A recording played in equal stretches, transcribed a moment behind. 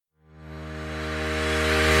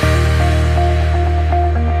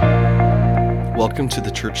Welcome to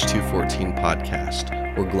the Church 214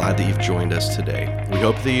 podcast. We're glad that you've joined us today. We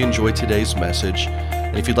hope that you enjoyed today's message.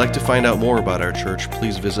 And if you'd like to find out more about our church,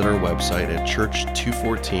 please visit our website at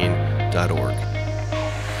church214.org.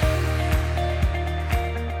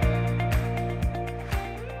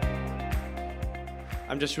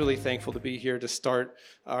 I'm just really thankful to be here to start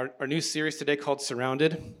our new series today called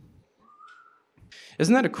Surrounded.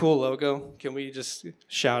 Isn't that a cool logo? Can we just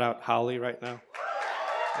shout out Holly right now?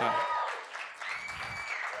 Yeah.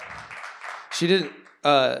 She didn't.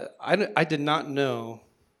 I did not know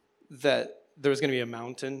that there was going to be a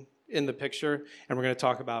mountain in the picture, and we're going to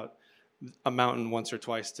talk about a mountain once or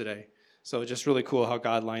twice today. So just really cool how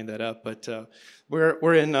God lined that up. But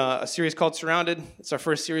we're in a series called Surrounded. It's our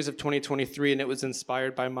first series of 2023, and it was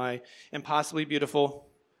inspired by my impossibly beautiful,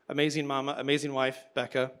 amazing mama, amazing wife,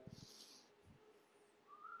 Becca.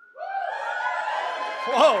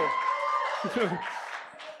 Whoa!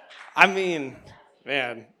 I mean,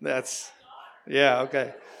 man, yeah,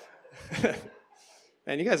 okay.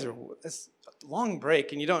 Man, you guys it's a long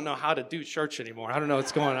break, and you don't know how to do church anymore. I don't know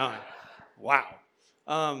what's going on. Wow.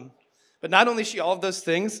 But not only is she all of those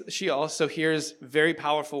things, she also hears very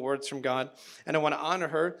powerful words from God. And I want to honor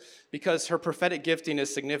her because her prophetic gifting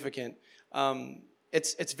is significant.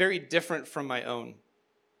 It's very different from my own.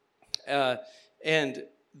 And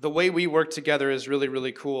the way we work together is really,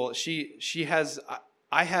 really cool.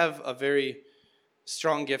 I have a very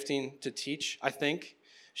strong gifting to teach, I think.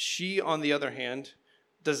 She, on the other hand,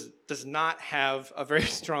 does not have a very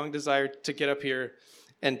strong desire to get up here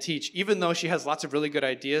and teach, even though she has lots of really good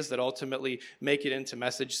ideas that ultimately make it into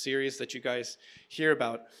message series that you guys hear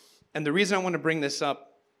about. And the reason I want to bring this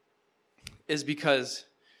up is because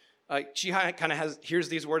she kind of hears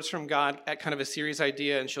these words from God at kind of a series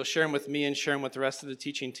idea, and she'll share them with me and share them with the rest of the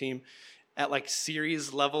teaching team at like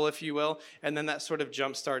series level, if you will, and then that sort of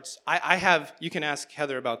jump starts. You can ask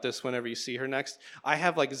Heather about this whenever you see her next. I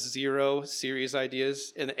have like 0 series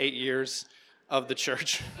ideas in 8 years of the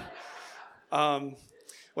church.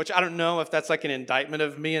 Which I don't know if that's like an indictment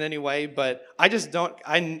of me in any way, but I just don't,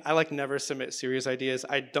 I like never submit serious ideas.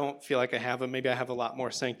 I don't feel like I have them. Maybe I have a lot more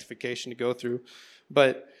sanctification to go through,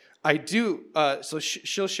 but I do, so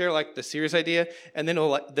she'll share like the serious idea, and then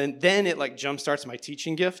it like jumpstarts my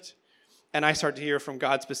teaching gift, and I start to hear from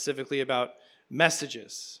God specifically about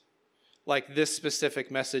messages, like this specific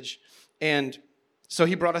message, and so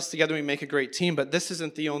he brought us together, we make a great team, but this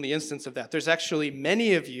isn't the only instance of that. There's actually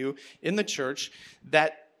many of you in the church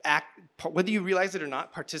that whether you realize it or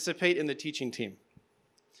not, participate in the teaching team.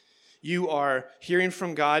 You are hearing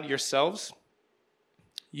from God yourselves.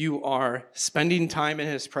 You are spending time in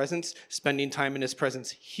his presence, spending time in his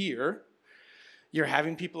presence here. You're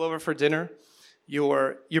having people over for dinner.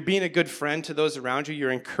 You're being a good friend to those around you.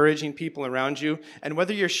 You're encouraging people around you. And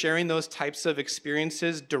whether you're sharing those types of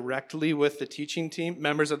experiences directly with the teaching team,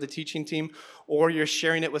 members of the teaching team, or you're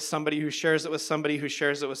sharing it with somebody who shares it with somebody who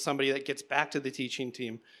shares it with somebody that gets back to the teaching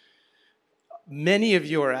team, many of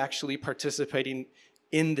you are actually participating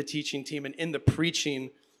in the teaching team and in the preaching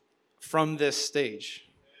from this stage.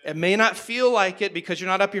 It may not feel like it because you're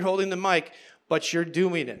not up here holding the mic, but you're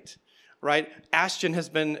doing it. Right? Ashton has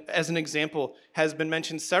been, as an example, has been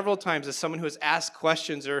mentioned several times as someone who has asked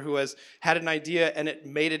questions or who has had an idea and it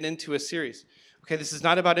made it into a series. Okay, this is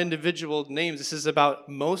not about individual names. This is about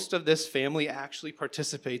most of this family actually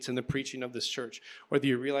participates in the preaching of this church, whether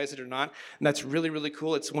you realize it or not. And that's really, really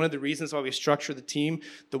cool. It's one of the reasons why we structure the team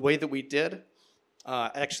the way that we did.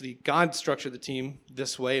 Actually, God structured the team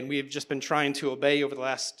this way, and we've just been trying to obey over the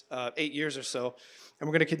last 8 years or so. And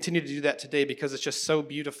we're going to continue to do that today because it's just so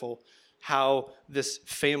beautiful how this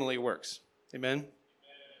family works. Amen?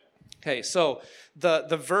 Okay, so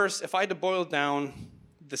the verse, if I had to boil down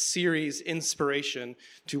the series inspiration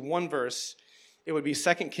to one verse, it would be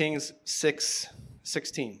 2 Kings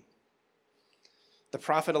 6:16. The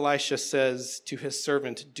prophet Elisha says to his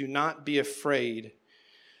servant, "Do not be afraid,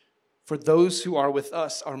 for those who are with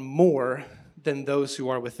us are more than those who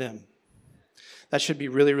are with them." That should be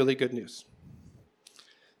really, really good news.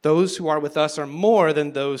 Those who are with us are more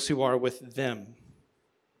than those who are with them.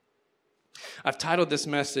 I've titled this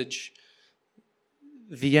message,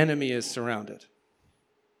 "The Enemy is Surrounded."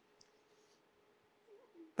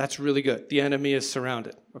 That's really good. The enemy is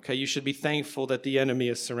surrounded. Okay, you should be thankful that the enemy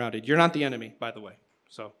is surrounded. You're not the enemy, by the way.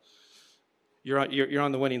 So you're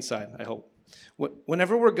on the winning side, I hope.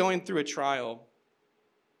 Whenever we're going through a trial,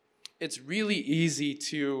 it's really easy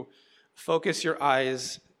to focus your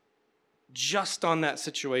eyes just on that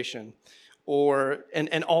situation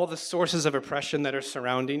and all the sources of oppression that are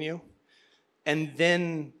surrounding you, and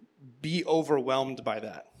then be overwhelmed by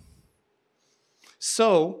that.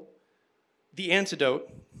 So the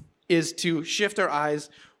antidote is to shift our eyes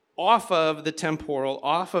off of the temporal,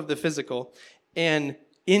 off of the physical, and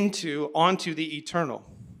onto the eternal.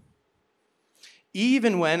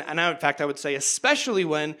 Even when, and in fact I would say especially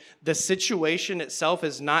when the situation itself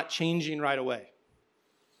is not changing right away.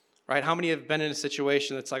 Right? How many have been in a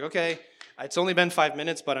situation that's like, okay, it's only been 5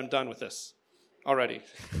 minutes, but I'm done with this already.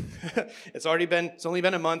 It's only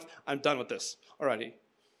been a month, I'm done with this already.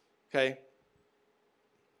 Okay?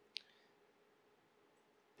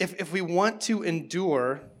 If we want to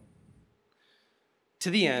endure to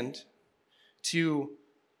the end, to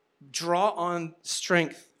draw on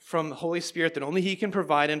strength from the Holy Spirit that only He can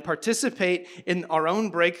provide and participate in our own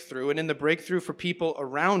breakthrough and in the breakthrough for people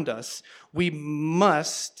around us, we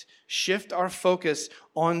must shift our focus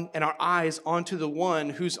on and our eyes onto the one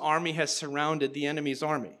whose army has surrounded the enemy's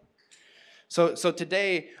army. So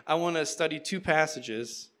today I want to study two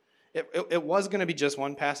passages. It was going to be just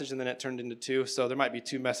one passage and then it turned into two, so there might be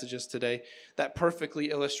two messages today that perfectly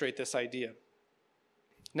illustrate this idea.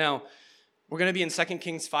 Now, we're going to be in 2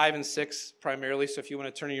 Kings 5 and 6 primarily, so if you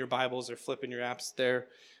want to turn in your Bibles or flip in your apps there,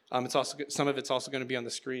 some of it's also going to be on the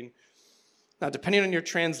screen. Now, depending on your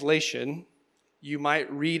translation, you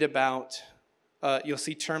might read about, you'll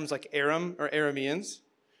see terms like Aram or Arameans,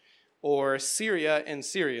 or Syria and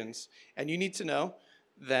Syrians. And you need to know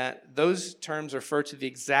that those terms refer to the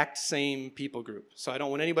exact same people group. So I don't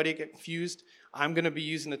want anybody to get confused. I'm going to be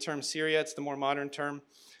using the term Syria. It's the more modern term.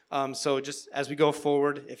 So just as we go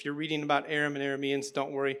forward, if you're reading about Aram and Arameans,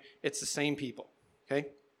 don't worry. It's the same people. Okay?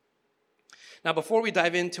 Now, before we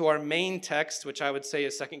dive into our main text, which I would say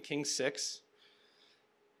is 2 Kings 6,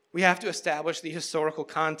 we have to establish the historical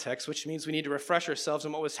context, which means we need to refresh ourselves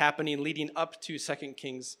on what was happening leading up to 2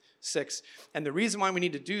 Kings 6. And the reason why we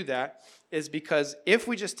need to do that is because if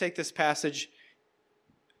we just take this passage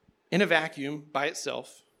in a vacuum by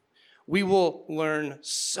itself, we will learn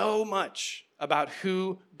so much about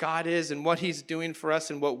who God is and what He's doing for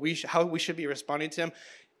us and how we should be responding to Him.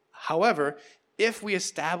 However, if we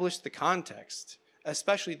establish the context,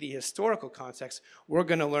 especially the historical context, we're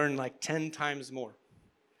going to learn like 10 times more.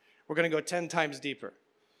 We're going to go 10 times deeper.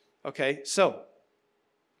 Okay, so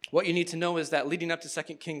what you need to know is that leading up to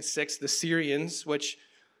 2 Kings 6, the Syrians, which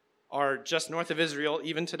are just north of Israel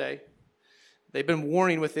even today, they've been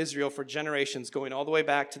warring with Israel for generations, going all the way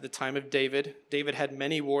back to the time of David. David had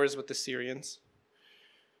many wars with the Syrians.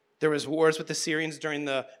 There was wars with the Syrians during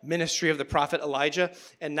the ministry of the prophet Elijah,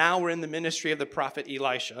 and now we're in the ministry of the prophet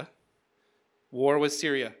Elisha. War with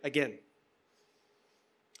Syria again.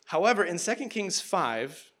 However, in 2 Kings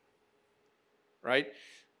 5, right,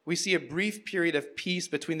 we see a brief period of peace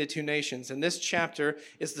between the two nations. And this chapter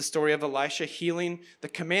is the story of Elisha healing the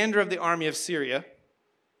commander of the army of Syria,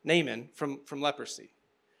 Naaman, from leprosy.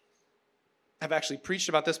 I've actually preached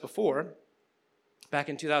about this before, back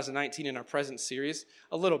in 2019 in our Present series,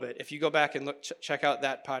 a little bit. If you go back and check out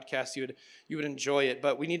that podcast, you would enjoy it.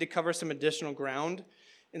 But we need to cover some additional ground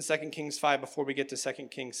in 2 Kings 5 before we get to 2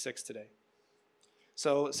 Kings 6 today.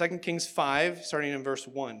 So 2 Kings 5, starting in verse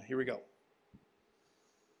 1. Here we go.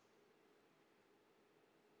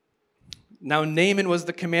 Now Naaman was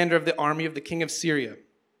the commander of the army of the king of Syria.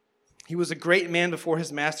 He was a great man before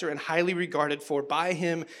his master and highly regarded, for by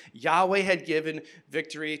him Yahweh had given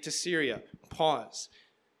victory to Syria. Pause.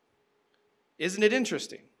 Isn't it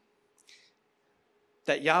interesting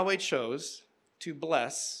that Yahweh chose to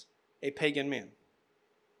bless a pagan man?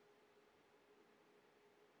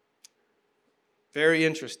 Very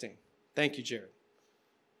interesting. Thank you, Jared.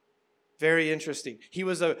 Very interesting.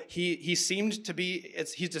 He seemed to be,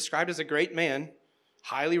 he's described as a great man,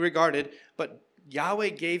 highly regarded, but Yahweh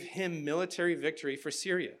gave him military victory for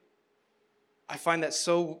Syria. I find that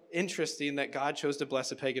so interesting that God chose to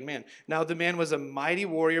bless a pagan man. Now, the man was a mighty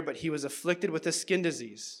warrior, but he was afflicted with a skin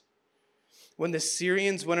disease. When the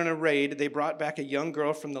Syrians went on a raid, they brought back a young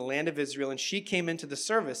girl from the land of Israel, and she came into the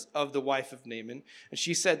service of the wife of Naaman, and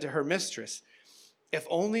she said to her mistress, "If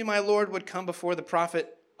only my Lord would come before the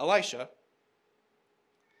prophet Elisha,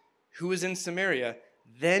 who is in Samaria,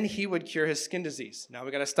 then he would cure his skin disease." Now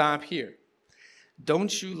we got to stop here.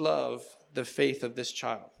 Don't you love the faith of this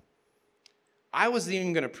child? I wasn't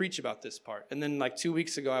even going to preach about this part. And then like 2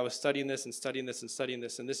 weeks ago, I was studying this,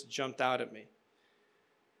 and this jumped out at me.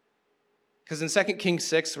 Because in 2 Kings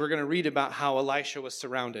 6, we're going to read about how Elisha was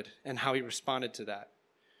surrounded and how he responded to that.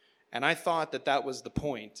 And I thought that was the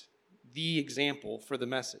point, the example for the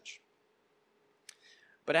message.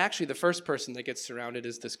 But actually, the first person that gets surrounded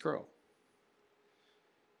is this girl.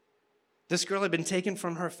 This girl had been taken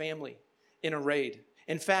from her family in a raid.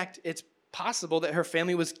 In fact, it's possible that her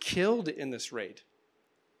family was killed in this raid.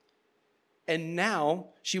 And now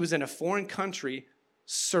she was in a foreign country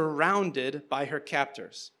surrounded by her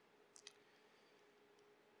captors.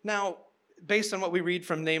 Now, based on what we read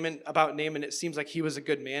from about Naaman, it seems like he was a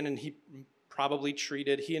good man, and he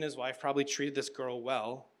and his wife probably treated this girl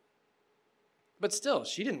well. But still,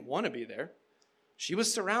 she didn't want to be there. She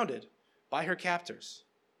was surrounded by her captors.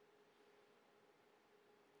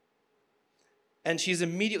 And she's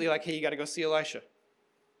immediately like, hey, you got to go see Elisha.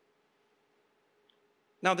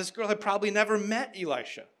 Now, this girl had probably never met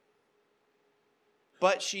Elisha,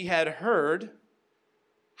 but she had heard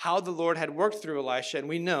how the Lord had worked through Elisha, and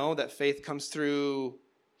we know that faith comes through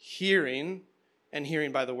hearing, and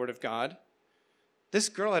hearing by the word of God. This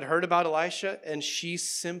girl had heard about Elisha, and she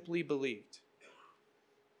simply believed.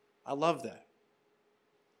 I love that.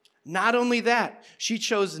 Not only that, she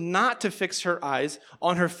chose not to fix her eyes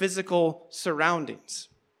on her physical surroundings.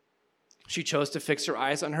 She chose to fix her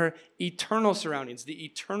eyes on her eternal surroundings, the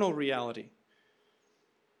eternal reality.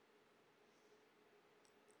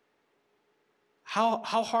 How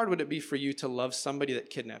hard would it be for you to love somebody that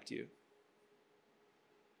kidnapped you?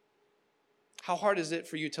 How hard is it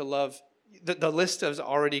for you to love? The list is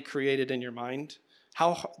already created in your mind.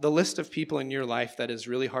 The list of people in your life that is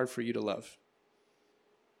really hard for you to love.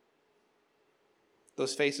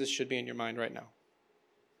 Those faces should be in your mind right now.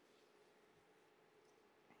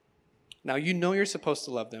 Now, you know you're supposed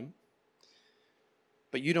to love them,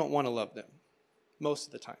 but you don't want to love them most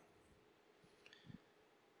of the time.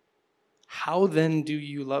 How then do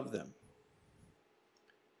you love them?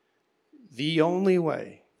 The only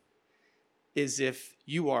way is if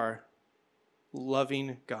you are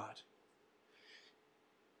loving God.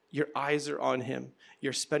 Your eyes are on him.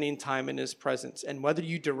 You're spending time in his presence. And whether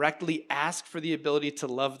you directly ask for the ability to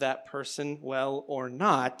love that person well or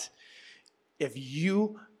not, if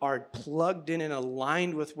you are plugged in and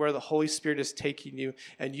aligned with where the Holy Spirit is taking you,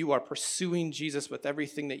 and you are pursuing Jesus with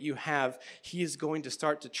everything that you have, he is going to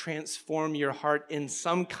start to transform your heart in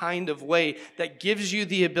some kind of way that gives you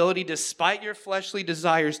the ability, despite your fleshly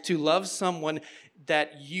desires, to love someone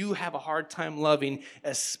that you have a hard time loving,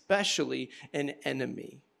 especially an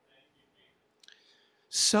enemy.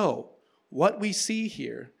 So, what we see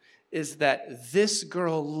here is that this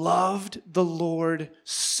girl loved the Lord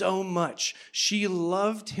so much. She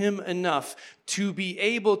loved him enough to be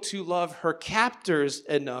able to love her captors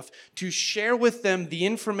enough to share with them the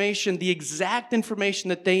information, the exact information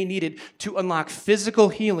that they needed to unlock physical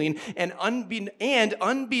healing and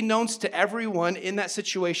unbeknownst to everyone in that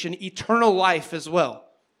situation, eternal life as well.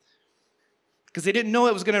 Because they didn't know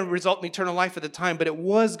it was going to result in eternal life at the time, but it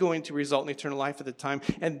was going to result in eternal life at the time.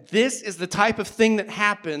 And this is the type of thing that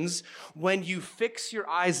happens when you fix your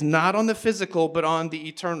eyes not on the physical, but on the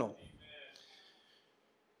eternal.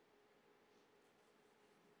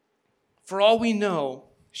 For all we know,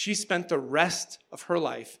 she spent the rest of her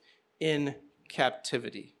life in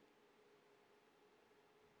captivity,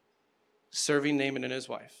 serving Naaman and his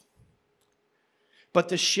wife. But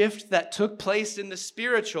the shift that took place in the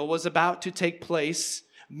spiritual was about to take place,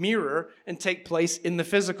 mirror, and take place in the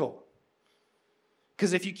physical.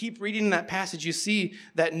 Because if you keep reading that passage, you see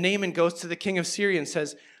that Naaman goes to the king of Syria and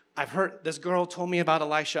says, I've heard this girl told me about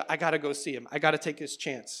Elisha. I got to go see him. I got to take his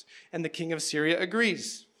chance. And the king of Syria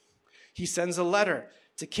agrees. He sends a letter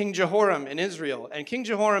to King Jehoram in Israel. And King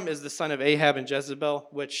Jehoram is the son of Ahab and Jezebel,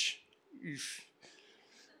 which,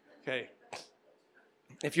 okay.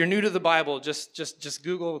 If you're new to the Bible, just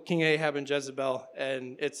Google King Ahab and Jezebel,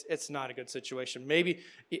 and it's not a good situation. Maybe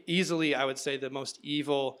easily, I would say, the most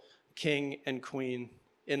evil king and queen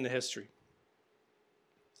in the history.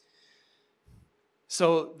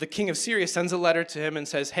 So the king of Syria sends a letter to him and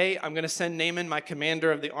says, hey, I'm going to send Naaman, my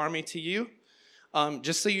commander of the army, to you.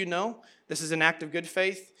 Just so you know, this is an act of good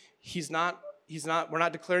faith. We're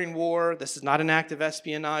not declaring war. This is not an act of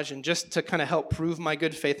espionage. And just to kind of help prove my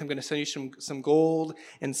good faith, I'm going to send you some gold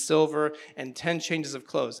and silver and 10 changes of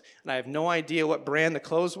clothes. And I have no idea what brand the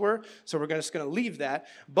clothes were, so we're just going to leave that.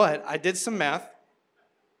 But I did some math.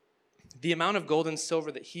 The amount of gold and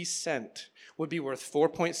silver that he sent would be worth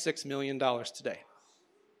 $4.6 million today.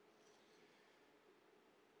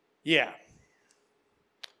 Yeah.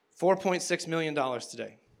 $4.6 million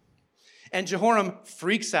today. And Jehoram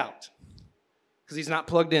freaks out. Because he's not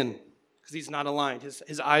plugged in, because he's not aligned.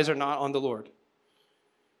 His eyes are not on the Lord.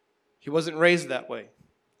 He wasn't raised that way.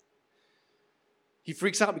 He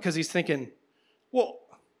freaks out because he's thinking, well,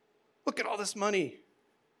 look at all this money.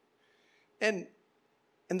 And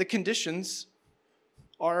the conditions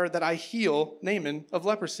are that I heal Naaman of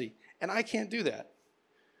leprosy. And I can't do that.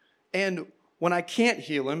 And when I can't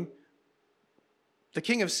heal him, the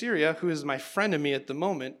king of Syria, who is my frenemy at the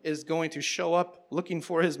moment, is going to show up looking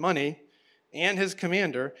for his money and his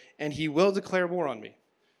commander, and he will declare war on me.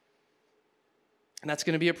 And that's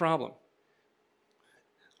going to be a problem.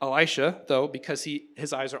 Elisha, though, because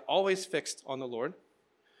his eyes are always fixed on the Lord,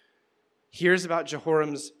 hears about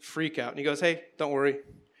Jehoram's freak out, and he goes, hey, don't worry,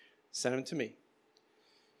 send him to me.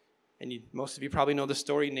 And most of you probably know the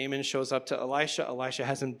story. Naaman shows up to Elisha. Elisha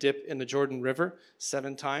has him dip in the Jordan River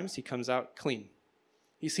 7 times. He comes out clean.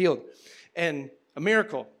 He's healed. And a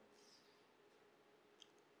miracle.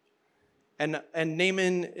 And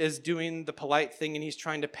Naaman is doing the polite thing, and he's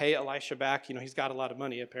trying to pay Elisha back. He's got a lot of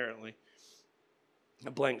money, apparently. A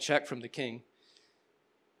blank check from the king.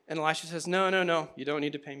 And Elisha says, no, you don't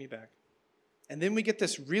need to pay me back. And then we get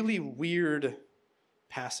this really weird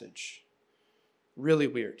passage. Really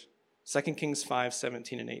weird. 2 Kings 5,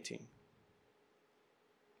 17 and 18.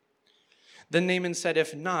 Then Naaman said,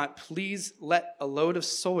 if not, please let a load of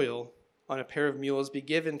soil on a pair of mules be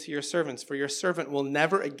given to your servants, for your servant will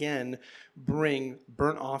never again bring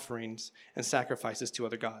burnt offerings and sacrifices to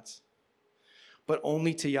other gods, but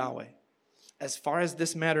only to Yahweh. As far as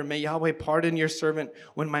this matter, may Yahweh pardon your servant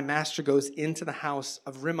when my master goes into the house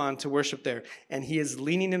of Rimmon to worship there, and he is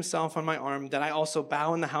leaning himself on my arm, that I also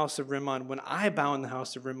bow in the house of Rimmon. When I bow in the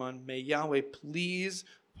house of Rimmon, may Yahweh please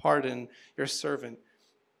pardon your servant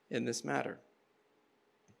in this matter.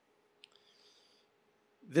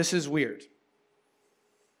 This is weird.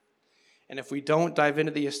 And if we don't dive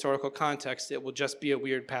into the historical context, it will just be a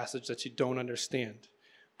weird passage that you don't understand.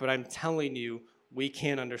 But I'm telling you, we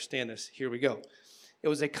can't understand this. Here we go. It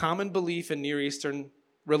was a common belief in Near Eastern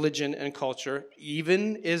religion and culture,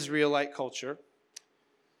 even Israelite culture,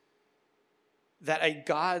 that a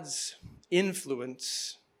god's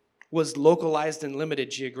influence was localized and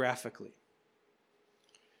limited geographically.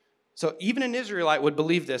 So even an Israelite would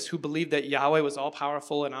believe this, who believed that Yahweh was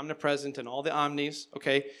all-powerful and omnipresent and all the omnis,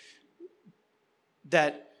 okay?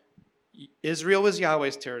 That Israel was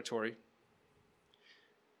Yahweh's territory.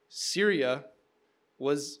 Syria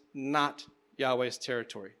was not Yahweh's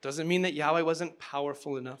territory. Doesn't mean that Yahweh wasn't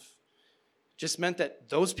powerful enough. Just meant that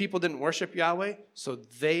those people didn't worship Yahweh, so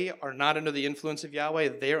they are not under the influence of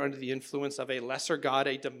Yahweh. They are under the influence of a lesser god,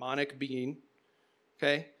 a demonic being,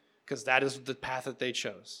 okay? Because that is the path that they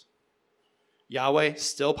chose. Yahweh,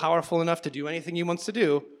 still powerful enough to do anything he wants to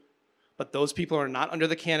do, but those people are not under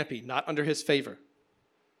the canopy, not under his favor,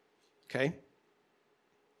 okay?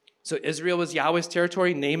 So Israel was Yahweh's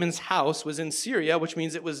territory. Naaman's house was in Syria, which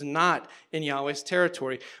means it was not in Yahweh's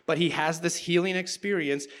territory. But he has this healing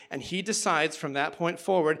experience, and he decides from that point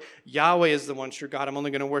forward, Yahweh is the one true God. I'm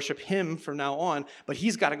only going to worship him from now on, but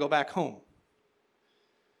he's got to go back home.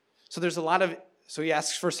 So he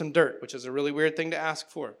asks for some dirt, which is a really weird thing to ask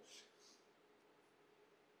for.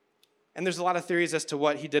 And there's a lot of theories as to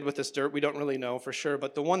what he did with this dirt. We don't really know for sure,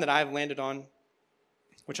 but the one that I've landed on,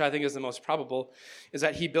 which I think is the most probable, is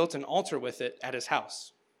that he built an altar with it at his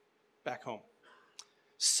house back home,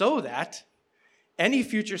 so that any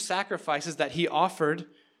future sacrifices that he offered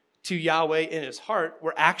to Yahweh in his heart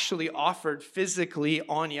were actually offered physically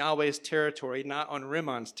on Yahweh's territory, not on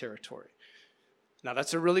Rimmon's territory. Now,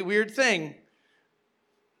 that's a really weird thing.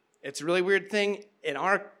 It's a really weird thing in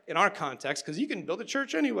our context, because you can build a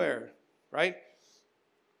church anywhere, right?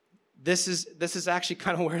 This is actually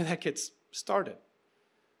kind of where that gets started.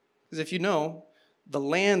 Because if you know, the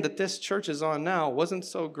land that this church is on now wasn't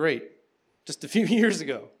so great just a few years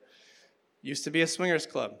ago. Used to be a swingers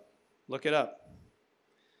club. Look it up.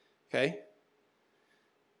 Okay?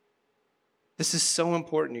 This is so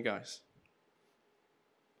important, you guys.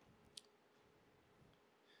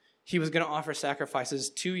 He was going to offer sacrifices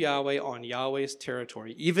to Yahweh on Yahweh's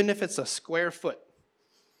territory, even if it's a square foot.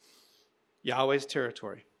 Yahweh's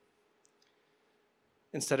territory,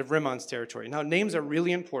 instead of Rimmon's territory. Now, names are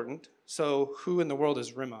really important. So who in the world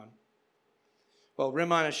is Rimmon? Well,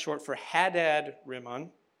 Rimmon is short for Hadad Rimmon,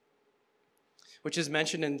 which is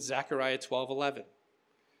mentioned in Zechariah 12:11.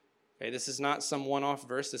 Okay, this is not some one-off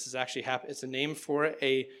verse. This is actually it's a name for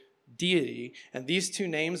a deity, and these two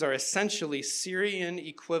names are essentially Syrian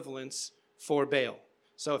equivalents for Baal.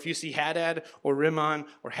 So if you see Hadad or Rimmon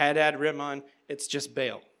or Hadad Rimmon, it's just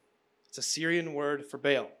Baal. It's a Syrian word for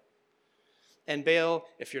Baal. And Baal,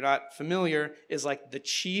 if you're not familiar, is like the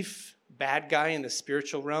chief bad guy in the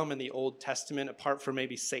spiritual realm in the Old Testament, apart from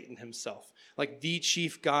maybe Satan himself. Like the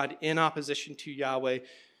chief god in opposition to Yahweh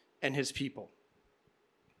and his people.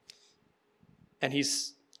 And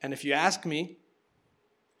if you ask me,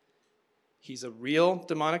 he's a real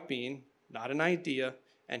demonic being, not an idea,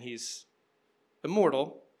 and he's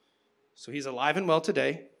immortal. So he's alive and well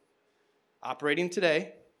today, operating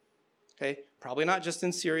today. Okay, probably not just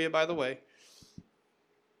in Syria, by the way.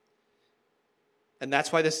 And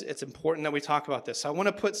that's why it's important that we talk about this. So I want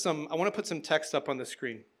to put some text up on the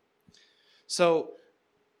screen. So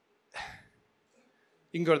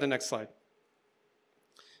you can go to the next slide.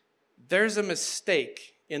 There's a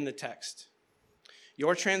mistake in the text.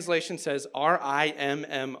 Your translation says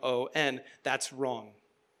Rimmon. That's wrong.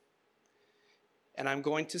 And I'm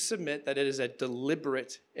going to submit that it is a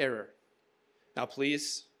deliberate error. Now,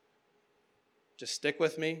 please, just stick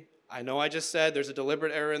with me. I know I just said there's a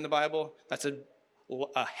deliberate error in the Bible. That's a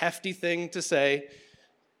hefty thing to say.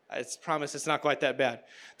 I promise it's not quite that bad.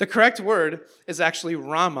 The correct word is actually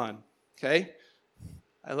Ramman, okay?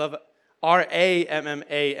 I love it.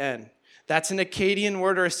 Ramman. That's an Akkadian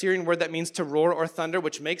word or Assyrian word that means to roar or thunder,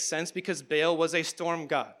 which makes sense because Baal was a storm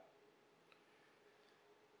god.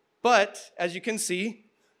 But, as you can see,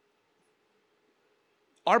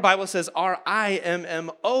 our Bible says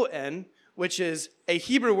Rimmon, which is a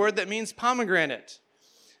Hebrew word that means pomegranate.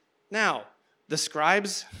 Now, the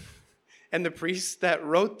scribes and the priests that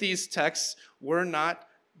wrote these texts were not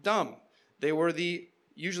dumb. They were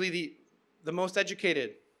usually the most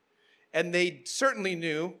educated. And they certainly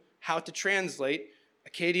knew how to translate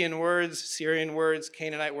Akkadian words, Syrian words,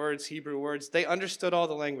 Canaanite words, Hebrew words. They understood all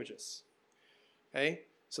the languages. Okay?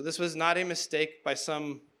 So this was not a mistake by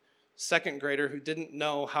some second grader who didn't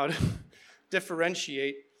know how to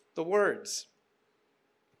differentiate the words.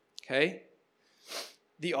 Okay?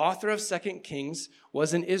 The author of 2 Kings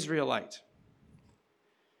was an Israelite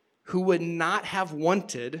who would not have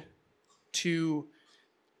wanted to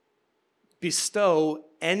bestow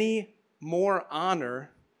any more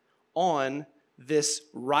honor on this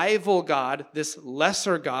rival God, this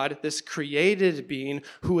lesser God, this created being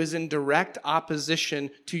who is in direct opposition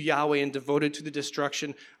to Yahweh and devoted to the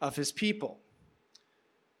destruction of his people.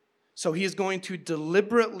 So he is going to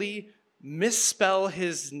deliberately misspell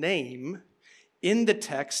his name in the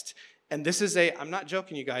text, and this is I'm not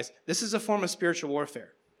joking, you guys, this is a form of spiritual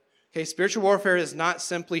warfare. Okay, spiritual warfare is not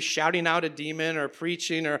simply shouting out a demon or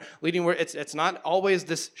preaching or leading word. It's not always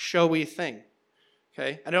this showy thing.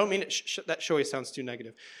 Okay, I don't mean that showy sounds too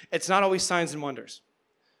negative. It's not always signs and wonders.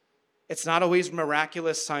 It's not always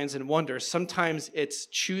miraculous signs and wonders. Sometimes it's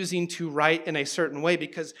choosing to write in a certain way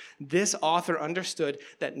because this author understood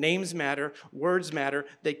that names matter, words matter,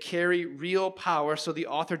 they carry real power. So the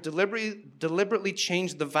author deliberately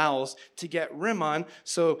changed the vowels to get Rimmon.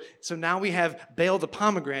 So now we have Baal the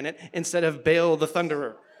pomegranate instead of Baal the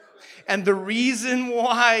thunderer. And the reason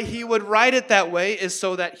why he would write it that way is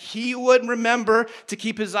so that he would remember to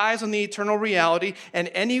keep his eyes on the eternal reality. And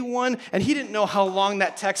he didn't know how long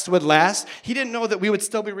that text would last. He didn't know that we would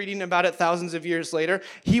still be reading about it thousands of years later.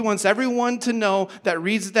 He wants everyone to know that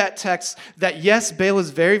reads that text that yes, Baal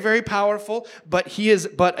is very, very powerful, but he is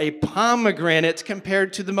but a pomegranate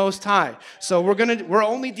compared to the Most High. So we're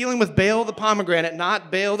only dealing with Baal the pomegranate,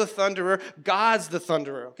 not Baal the thunderer. God's the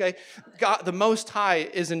thunderer, okay? God, the Most High,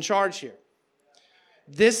 is in charge here.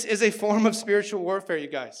 This is a form of spiritual warfare, you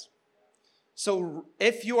guys. So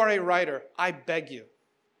if you are a writer, I beg you,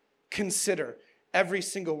 consider every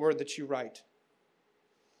single word that you write.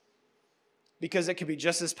 Because it could be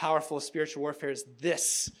just as powerful as spiritual warfare as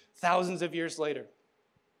this, thousands of years later.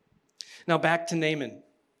 Now back to Naaman.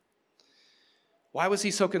 Why was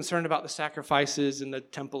he so concerned about the sacrifices in the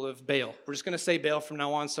temple of Baal? We're just going to say Baal from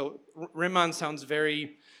now on. So Rimmon sounds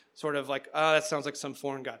very sort of like, that sounds like some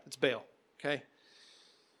foreign god. It's Baal, okay?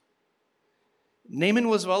 Naaman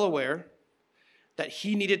was well aware that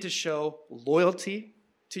he needed to show loyalty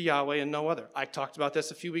to Yahweh and no other. I talked about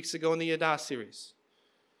this a few weeks ago in the Yadah series.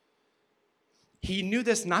 He knew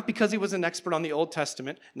this not because he was an expert on the Old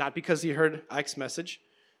Testament, not because he heard Ike's message,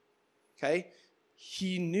 okay?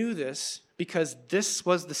 He knew this because this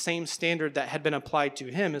was the same standard that had been applied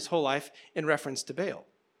to him his whole life in reference to Baal,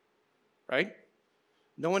 right?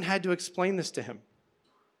 No one had to explain this to him.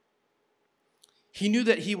 He knew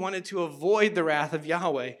that he wanted to avoid the wrath of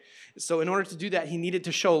Yahweh. So in order to do that, he needed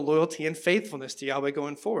to show loyalty and faithfulness to Yahweh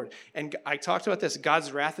going forward. And I talked about this.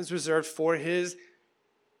 God's wrath is reserved for his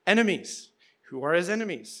enemies. Who are his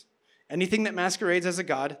enemies? Anything that masquerades as a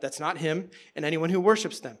god, that's not him, and anyone who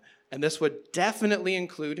worships them. And this would definitely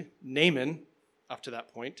include Naaman up to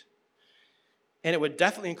that point. And it would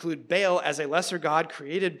definitely include Baal as a lesser god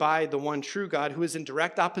created by the one true God who is in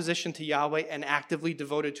direct opposition to Yahweh and actively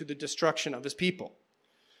devoted to the destruction of his people.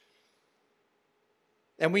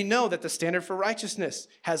 And we know that the standard for righteousness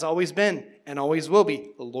has always been and always will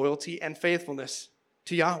be loyalty and faithfulness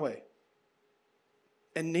to Yahweh.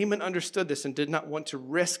 And Naaman understood this and did not want to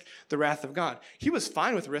risk the wrath of God. He was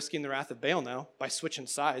fine with risking the wrath of Baal now by switching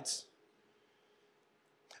sides.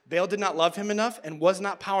 Baal did not love him enough and was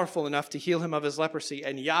not powerful enough to heal him of his leprosy.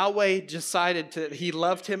 And Yahweh decided that he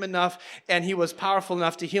loved him enough and he was powerful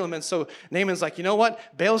enough to heal him. And so Naaman's like, you know what?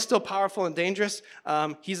 Baal's still powerful and dangerous.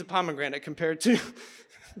 He's a pomegranate compared to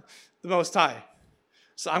the Most High.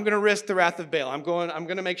 So I'm going to risk the wrath of Baal. I'm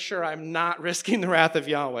going to make sure I'm not risking the wrath of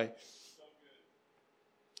Yahweh.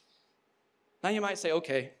 Now you might say,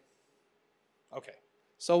 okay.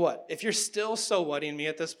 So what? If you're still so whatting me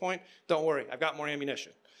at this point, don't worry. I've got more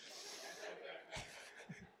ammunition.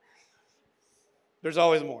 There's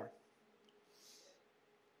always more.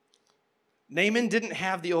 Naaman didn't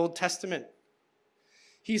have the Old Testament.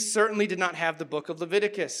 He certainly did not have the book of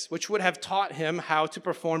Leviticus, which would have taught him how to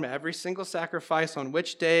perform every single sacrifice on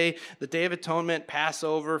which day, the Day of Atonement,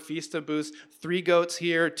 Passover, Feast of Booths, 3 goats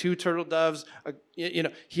here, 2 turtle doves.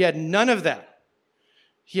 He had none of that.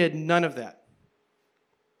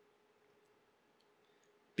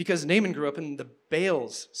 Because Naaman grew up in the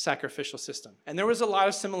Baal's sacrificial system. And there was a lot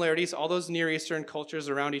of similarities. All those Near Eastern cultures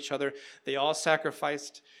around each other, they all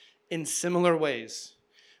sacrificed in similar ways.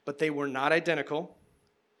 But they were not identical.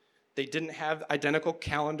 They didn't have identical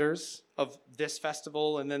calendars of this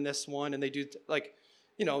festival and then this one. And they do,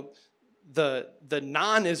 the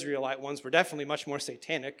non-Israelite ones were definitely much more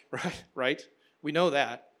satanic, right? We know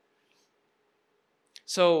that.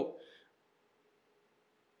 So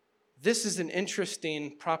this is an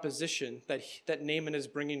interesting proposition that Naaman is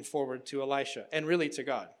bringing forward to Elisha and really to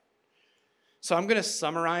God. So I'm going to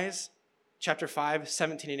summarize chapter 5,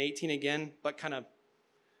 17 and 18 again, but kind of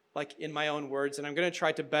like in my own words, and I'm going to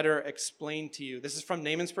try to better explain to you. This is from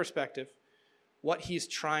Naaman's perspective, what he's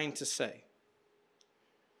trying to say.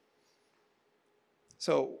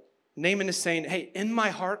 So Naaman is saying, hey, in my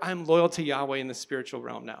heart, I'm loyal to Yahweh in the spiritual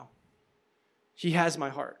realm now. He has my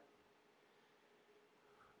heart.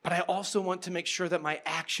 But I also want to make sure that my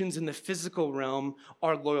actions in the physical realm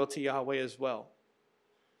are loyal to Yahweh as well.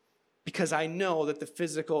 Because I know that the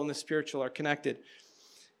physical and the spiritual are connected.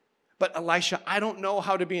 But Elisha, I don't know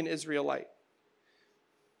how to be an Israelite.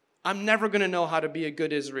 I'm never going to know how to be a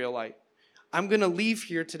good Israelite. I'm going to leave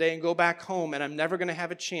here today and go back home, and I'm never going to have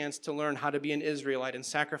a chance to learn how to be an Israelite and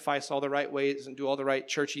sacrifice all the right ways and do all the right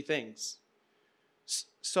churchy things.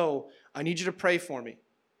 So I need you to pray for me.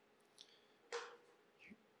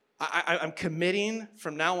 I'm committing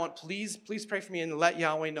from now on. Please pray for me and let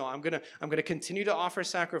Yahweh know. I'm gonna continue to offer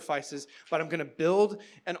sacrifices, but I'm gonna build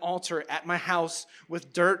an altar at my house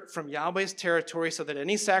with dirt from Yahweh's territory, so that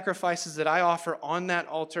any sacrifices that I offer on that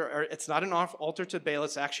altar, it's not an altar to Baal,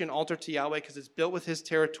 it's actually an altar to Yahweh because it's built with His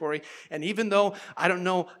territory. And even though I don't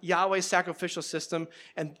know Yahweh's sacrificial system,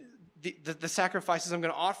 and the sacrifices I'm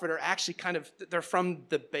going to offer are actually they're from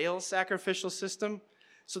the Baal sacrificial system.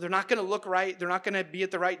 So they're not going to look right. They're not going to be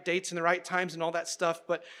at the right dates and the right times and all that stuff.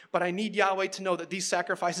 But I need Yahweh to know that these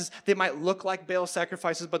sacrifices, they might look like Baal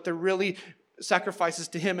sacrifices, but they're really sacrifices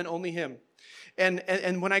to Him and only Him.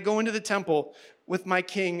 And when I go into the temple with my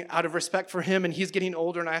king out of respect for him, and he's getting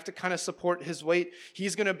older and I have to kind of support his weight,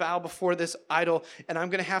 he's going to bow before this idol, and I'm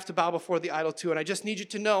going to have to bow before the idol too. And I just need you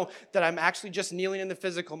to know that I'm actually just kneeling in the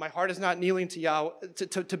physical. My heart is not kneeling to Yahweh,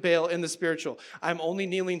 to Baal in the spiritual. I'm only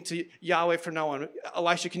kneeling to Yahweh from now on.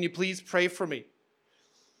 Elisha, can you please pray for me?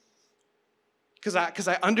 Because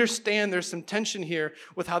I understand there's some tension here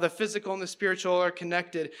with how the physical and the spiritual are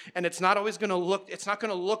connected, and it's not going to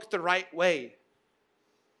look the right way.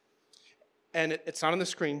 And it's not on the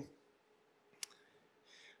screen.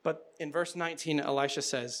 But in verse 19, Elisha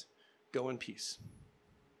says, "Go in peace."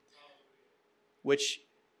 Which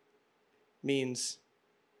means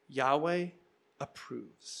Yahweh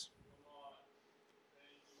approves.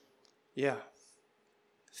 Yeah.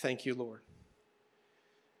 Thank you, Lord.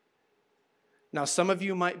 Now, some of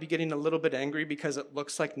you might be getting a little bit angry because it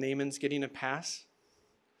looks like Naaman's getting a pass.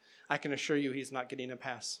 I can assure you he's not getting a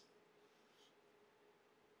pass.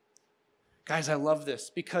 Guys, I love this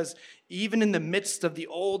because even in the midst of the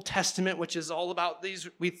Old Testament, which is all about these,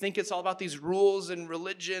 we think it's all about these rules and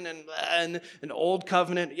religion and an Old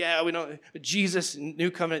Covenant. Yeah, we know Jesus, New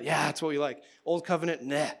Covenant. Yeah, that's what we like. Old Covenant,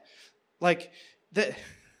 nah.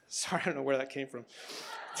 Sorry, I don't know where that came from.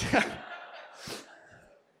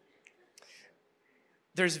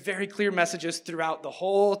 There's very clear messages throughout the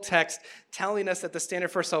whole text telling us that the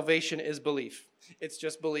standard for salvation is belief. It's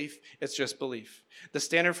just belief. It's just belief. The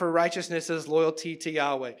standard for righteousness is loyalty to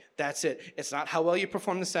Yahweh. That's it. It's not how well you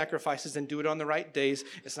perform the sacrifices and do it on the right days.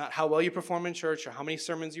 It's not how well you perform in church or how many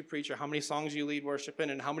sermons you preach or how many songs you lead worship in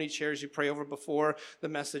and how many chairs you pray over before the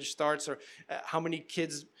message starts or how many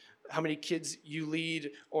kids you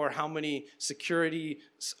lead or how many security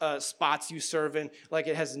spots you serve in. Like,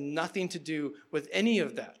 it has nothing to do with any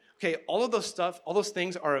of that. Okay, all those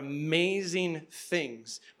things are amazing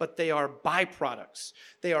things, but they are byproducts.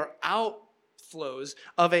 They are outflows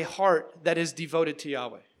of a heart that is devoted to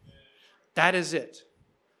Yahweh. That is it.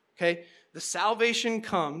 Okay? The salvation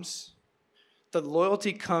comes, the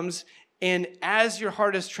loyalty comes, and as your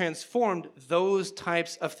heart is transformed, those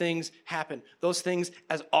types of things happen. Those things,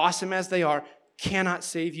 as awesome as they are, cannot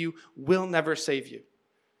save you, will never save you.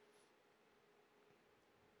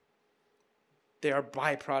 They are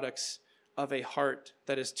byproducts of a heart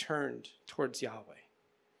that is turned towards Yahweh.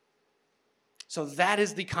 So that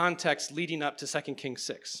is the context leading up to 2 Kings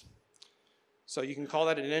 6. So you can call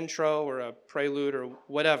that an intro or a prelude or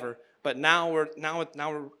whatever, but now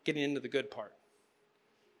we're getting into the good part.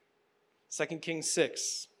 2 Kings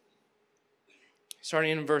 6,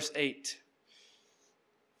 starting in verse 8.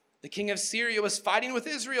 The king of Syria was fighting with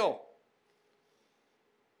Israel.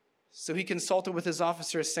 So he consulted with his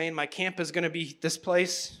officers, saying, my camp is going to be this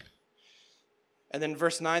place. And then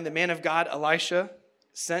verse 9, the man of God, Elisha,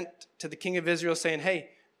 sent to the king of Israel, saying,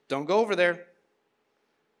 hey, don't go over there.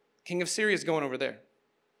 King of Syria is going over there.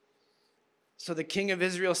 So the king of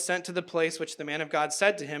Israel sent to the place which the man of God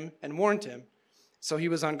said to him and warned him. So he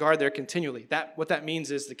was on guard there continually. What that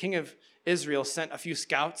means is the king of Israel sent a few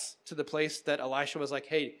scouts to the place that Elisha was like,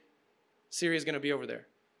 hey, Syria is going to be over there.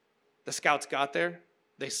 The scouts got there.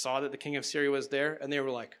 They saw that the king of Syria was there, and they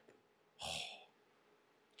were like, oh,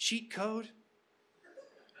 cheat code?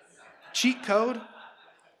 Cheat code?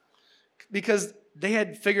 Because they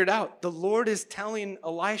had figured out the Lord is telling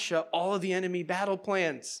Elisha all of the enemy battle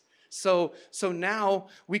plans. So now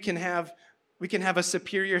we can have a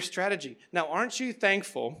superior strategy. Now, aren't you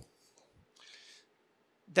thankful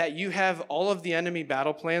that you have all of the enemy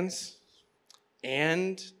battle plans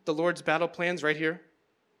and the Lord's battle plans right here?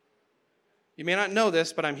 You may not know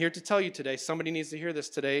this, but I'm here to tell you today. Somebody needs to hear this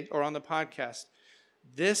today or on the podcast.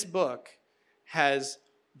 This book has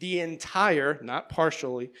the entire, not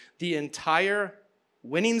partially, the entire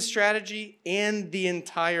winning strategy and the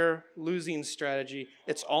entire losing strategy.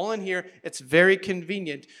 It's all in here. It's very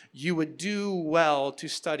convenient. You would do well to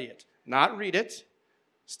study it. Not read it,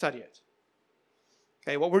 study it.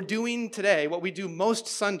 Okay, what we're doing today, what we do most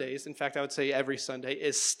Sundays, in fact, I would say every Sunday,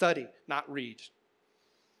 is study, not read.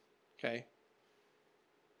 Okay?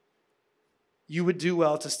 You would do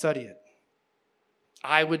well to study it.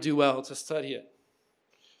 I would do well to study it.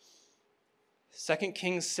 2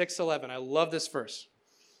 Kings 6:11. I love this verse.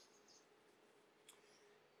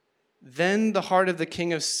 Then the heart of the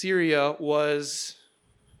king of Syria was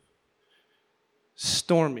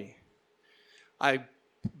stormy. I'm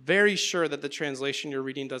very sure that the translation you're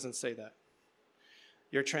reading doesn't say that.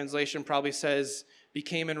 Your translation probably says,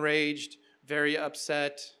 became enraged, very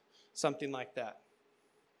upset, something like that.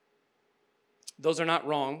 Those are not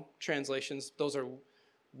wrong translations. Those are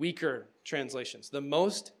weaker translations. The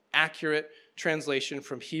most accurate translation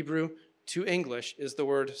from Hebrew to English is the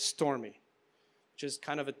word stormy, which is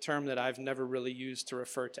kind of a term that I've never really used to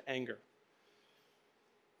refer to anger.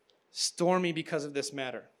 Stormy because of this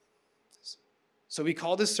matter. So he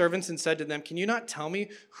called his servants and said to them, can you not tell me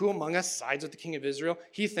who among us sides with the king of Israel?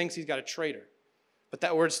 He thinks he's got a traitor. But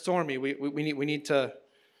that word stormy, we're going to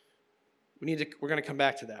come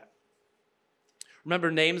back to that.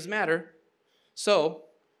 Remember, names matter. So,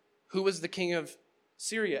 who was the king of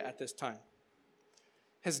Syria at this time?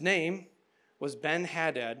 His name was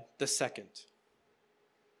Ben-Hadad II.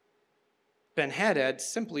 Ben-Hadad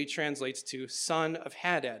simply translates to son of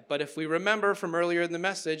Hadad. But if we remember from earlier in the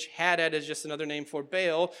message, Hadad is just another name for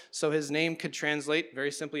Baal, so his name could translate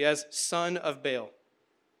very simply as son of Baal.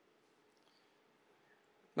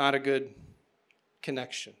 Not a good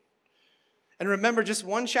connection. And remember, just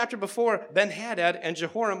one chapter before, Ben-Hadad and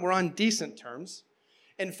Jehoram were on decent terms.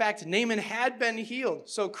 In fact, Naaman had been healed,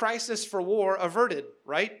 so crisis for war averted,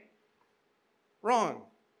 right? Wrong.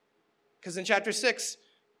 Because in chapter 6,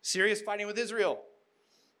 Syria is fighting with Israel.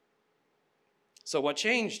 So what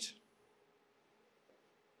changed?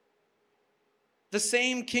 The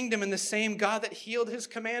same kingdom and the same God that healed his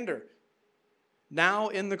commander, now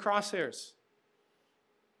in the crosshairs.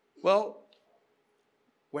 Well,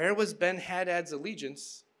 where was Ben-Hadad's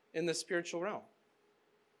allegiance in the spiritual realm?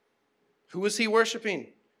 Who was he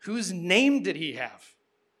worshiping? Whose name did he have?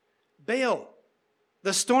 Baal,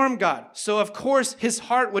 the storm god. So of course his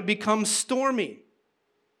heart would become stormy.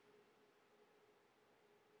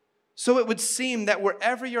 So it would seem that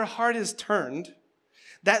wherever your heart is turned,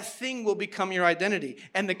 that thing will become your identity.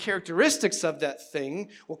 And the characteristics of that thing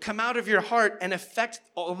will come out of your heart and affect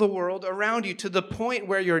all the world around you to the point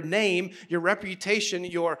where your name, your reputation,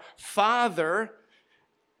 your father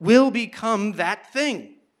will become that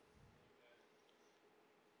thing.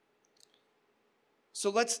 So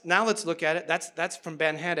let's look at it. That's from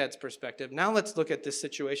Ben-Hadad's perspective. Now let's look at this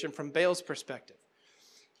situation from Baal's perspective.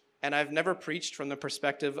 And I've never preached from the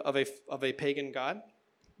perspective of a pagan god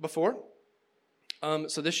before.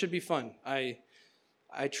 So this should be fun. I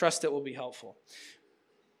trust it will be helpful.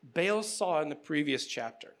 Baal saw in the previous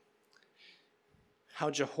chapter how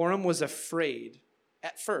Jehoram was afraid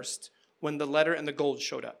at first when the letter and the gold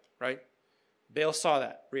showed up, right? Baal saw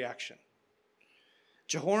that reaction.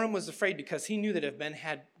 Jehoram was afraid because he knew that if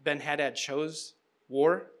Ben-Hadad chose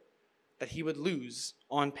war, that he would lose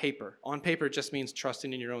on paper. On paper just means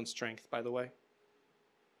trusting in your own strength, by the way.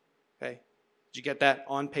 Okay? Did you get that?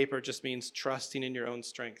 On paper just means trusting in your own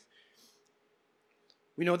strength.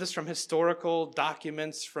 We know this from historical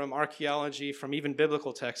documents, from archaeology, from even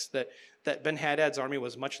biblical texts, that Ben-Hadad's army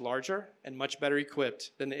was much larger and much better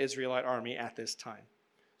equipped than the Israelite army at this time.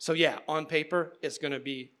 So yeah, on paper, it's going to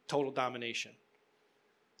be total domination.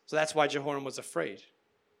 So that's why Jehoram was afraid.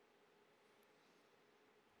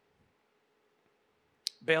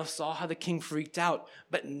 Baal saw how the king freaked out.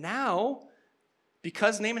 But now,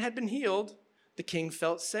 because Naaman had been healed, the king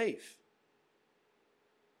felt safe.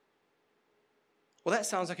 Well, that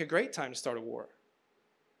sounds like a great time to start a war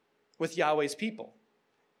with Yahweh's people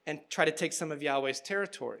and try to take some of Yahweh's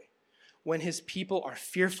territory when his people are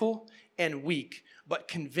fearful and weak, but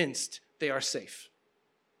convinced they are safe.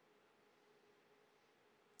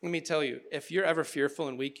 Let me tell you, if you're ever fearful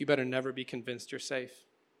and weak, you better never be convinced you're safe.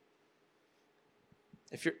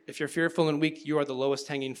 If you're fearful and weak, you are the lowest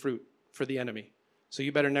hanging fruit for the enemy. So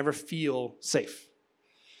you better never feel safe.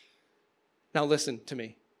 Now listen to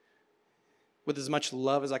me. With as much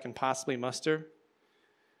love as I can possibly muster,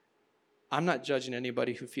 I'm not judging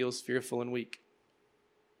anybody who feels fearful and weak.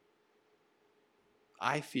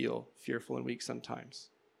 I feel fearful and weak sometimes.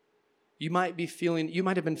 You might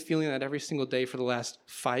have been feeling that every single day for the last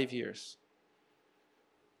 5 years.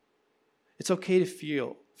 It's okay to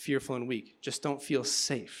feel fearful and weak. Just don't feel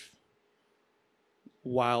safe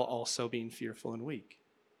while also being fearful and weak.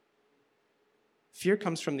 Fear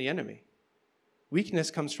comes from the enemy.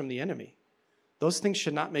 Weakness comes from the enemy. Those things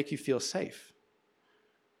should not make you feel safe.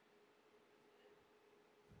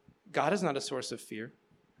 God is not a source of fear.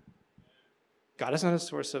 God is not a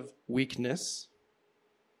source of weakness.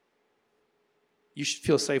 You should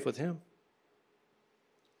feel safe with him.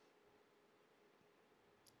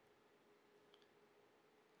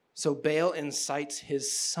 So Baal incites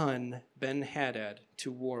his son, Ben-Hadad,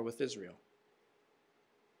 to war with Israel.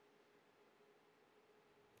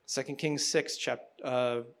 2 Kings 6,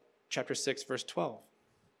 chapter 6, verse 12.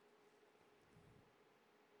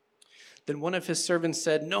 Then one of his servants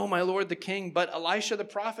said, "No, my lord the king, but Elisha the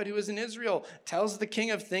prophet who is in Israel tells the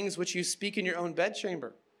king of things which you speak in your own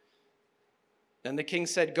bedchamber." Then the king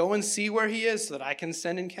said, "Go and see where he is so that I can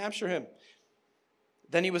send and capture him."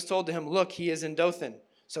 Then he was told to him, "Look, he is in Dothan."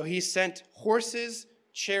 So he sent horses,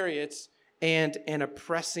 chariots, and an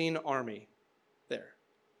oppressing army there.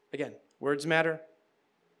 Again, words matter.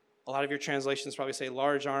 A lot of your translations probably say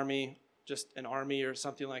large army, just an army or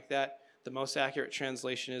something like that. The most accurate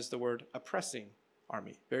translation is the word oppressing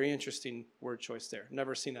army. Very interesting word choice there.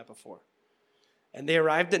 Never seen that before. And they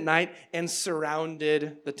arrived at night and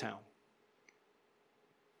surrounded the town.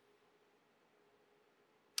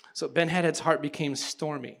 So Ben-Hadad's heart became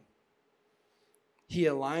stormy. He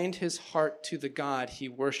aligned his heart to the God he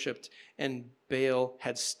worshiped, and Baal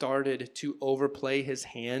had started to overplay his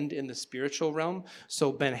hand in the spiritual realm,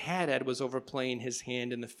 so Ben-Hadad was overplaying his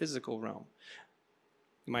hand in the physical realm.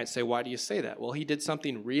 You might say, why do you say that? Well, he did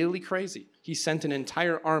something really crazy. He sent an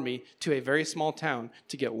entire army to a very small town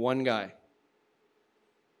to get one guy.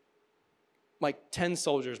 Like 10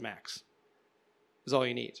 soldiers max is all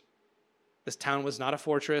you need. This town was not a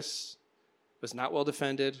fortress, was not well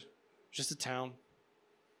defended, just a town.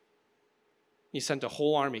 He sent a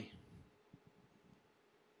whole army,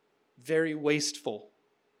 very wasteful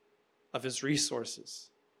of his resources.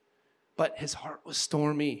 But his heart was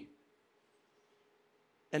stormy.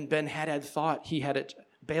 And Ben-Hadad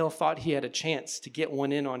Baal thought he had a chance to get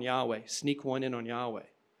one in on Yahweh, sneak one in on Yahweh.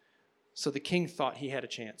 So the king thought he had a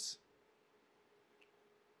chance.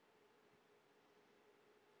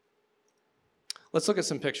 Let's look at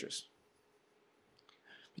some pictures.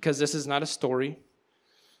 Because this is not a story.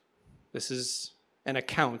 This is an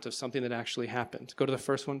account of something that actually happened. Go to the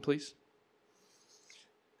first one, please.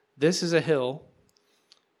 This is a hill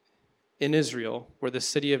in Israel where the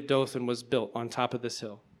city of Dothan was built on top of this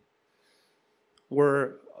hill.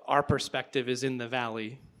 Where our perspective is in the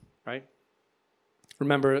valley, right?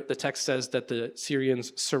 Remember, the text says that the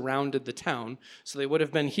Syrians surrounded the town, so they would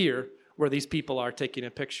have been here where these people are taking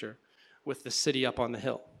a picture with the city up on the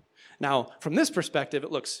hill. Now, from this perspective,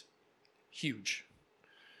 it looks huge.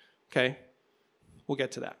 Okay? We'll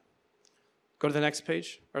get to that. Go to the next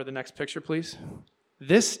page, or the next picture, please.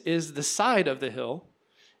 This is the side of the hill,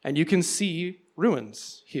 and you can see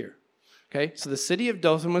ruins here. Okay? So the city of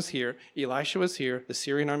Dothan was here. Elisha was here. The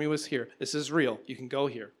Syrian army was here. This is real. You can go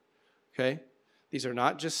here. Okay? These are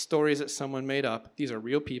not just stories that someone made up. These are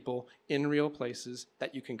real people in real places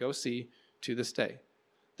that you can go see to this day.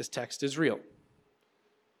 This text is real.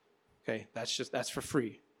 Okay, that's for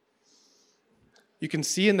free. You can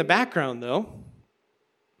see in the background, though,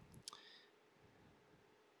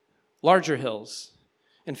 larger hills.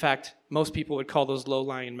 In fact, most people would call those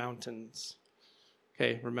low-lying mountains.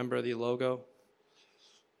 Okay, remember the logo?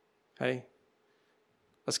 Okay,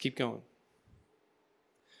 let's keep going.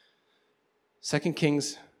 2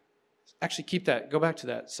 Kings, actually keep that, go back to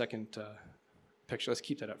that second picture. Let's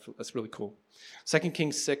keep that up. That's really cool. 2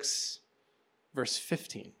 Kings 6, verse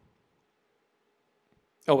 15.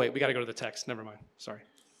 Oh, wait, we got to go to the text. Never mind. Sorry.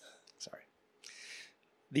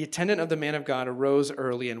 The attendant of the man of God arose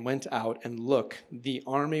early and went out, and look, the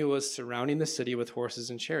army was surrounding the city with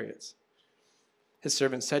horses and chariots. His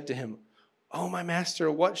servant said to him, "Oh, my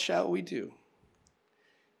master, what shall we do?"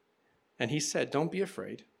 And he said, "Don't be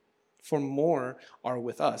afraid, for more are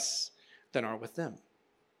with us than are with them."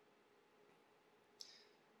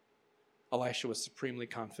 Elisha was supremely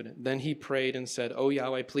confident. Then he prayed and said, "Oh,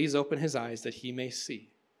 Yahweh, please open his eyes that he may see."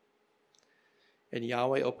 And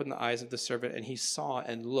Yahweh opened the eyes of the servant, and he saw,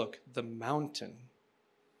 and look, the mountain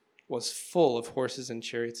was full of horses and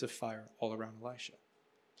chariots of fire all around Elisha.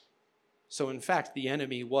 So, in fact, the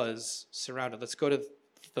enemy was surrounded. Let's go to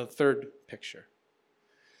the third picture.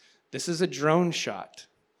 This is a drone shot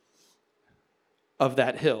of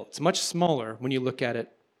that hill. It's much smaller when you look at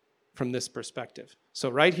it from this perspective. So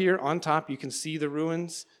right here on top, you can see the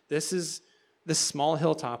ruins. This small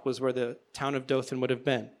hilltop was where the town of Dothan would have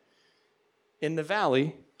been. In the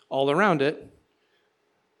valley, all around it,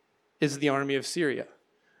 is the army of Syria.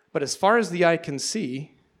 But as far as the eye can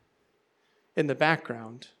see, in the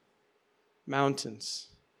background, mountains.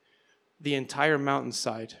 The entire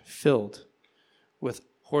mountainside filled with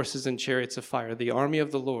horses and chariots of fire. The army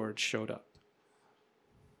of the Lord showed up.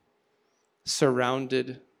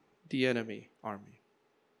 Surrounded the enemy army.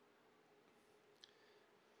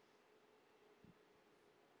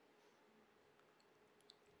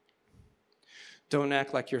 Don't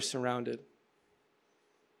act like you're surrounded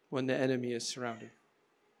when the enemy is surrounded.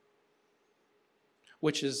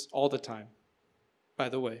 Which is all the time, by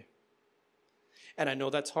the way. And I know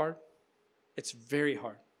that's hard. It's very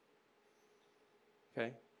hard.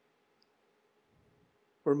 Okay?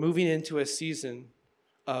 We're moving into a season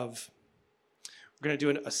of, we're going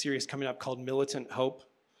to do a series coming up called Militant Hope.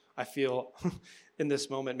 I feel in this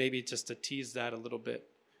moment maybe just to tease that a little bit.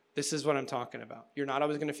 This is what I'm talking about. You're not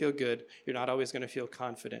always going to feel good. You're not always going to feel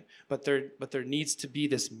confident. But there needs to be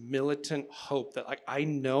this militant hope that, like, I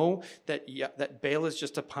know that Baal is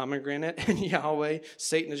just a pomegranate and Yahweh,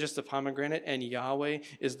 Satan is just a pomegranate and Yahweh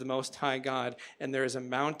is the Most High God. And there is a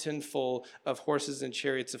mountain full of horses and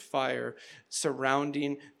chariots of fire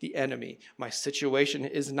surrounding the enemy. My situation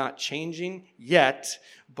is not changing yet,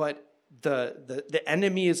 but the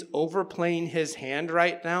enemy is overplaying his hand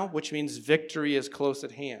right now, which means victory is close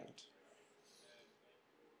at hand.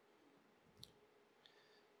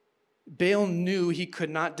 Baal knew he could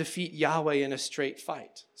not defeat Yahweh in a straight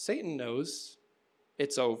fight. Satan knows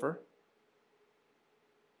it's over.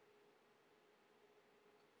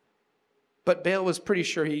 But Baal was pretty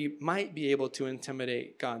sure he might be able to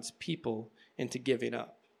intimidate God's people into giving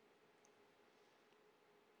up.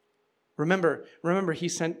 Remember, he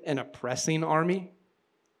sent an oppressing army,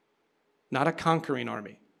 not a conquering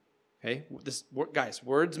army. Okay, guys,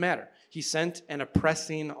 words matter. He sent an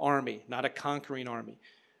oppressing army, not a conquering army.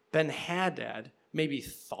 Ben-Hadad maybe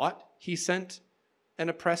thought he sent an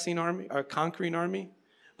oppressing army, or a conquering army,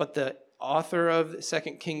 but the author of 2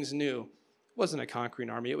 Kings knew it wasn't a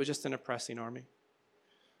conquering army, it was just an oppressing army.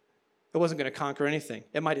 It wasn't going to conquer anything.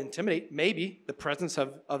 It might intimidate, maybe the presence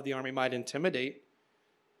of the army might intimidate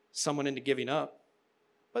someone into giving up,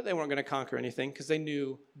 but they weren't going to conquer anything because they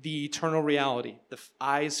knew the eternal reality, the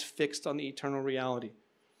eyes fixed on the eternal reality.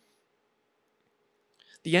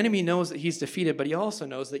 The enemy knows that he's defeated, but he also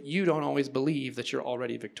knows that you don't always believe that you're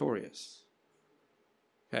already victorious.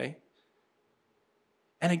 Okay?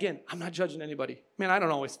 And again, I'm not judging anybody. Man, I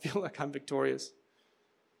don't always feel like I'm victorious.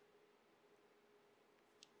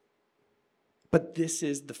 But this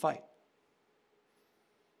is the fight.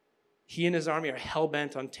 He and his army are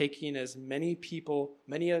hell-bent on taking as many people,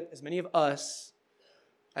 as many of us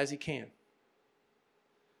as he can.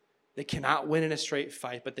 They cannot win in a straight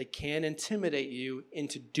fight, but they can intimidate you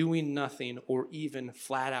into doing nothing or even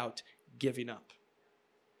flat out giving up.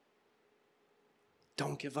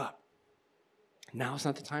 Don't give up. Now's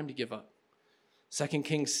not the time to give up. 2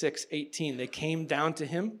 Kings 6:18, they came down to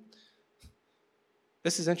him.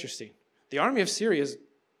 This is interesting. The army of Syria is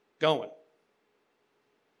going.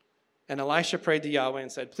 And Elisha prayed to Yahweh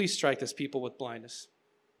and said, please strike this people with blindness.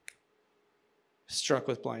 Struck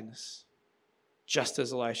with blindness, just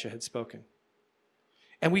as Elisha had spoken.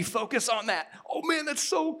 And we focus on that. Oh man, that's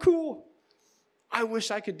so cool. I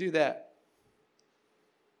wish I could do that.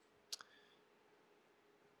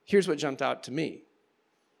 Here's what jumped out to me.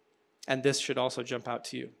 And this should also jump out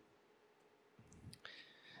to you.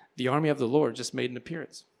 The army of the Lord just made an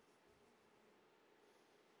appearance.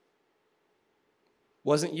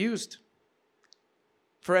 Wasn't used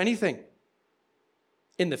for anything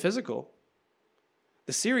in the physical.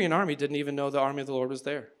 The Syrian army didn't even know the army of the Lord was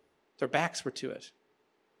there. Their backs were to it.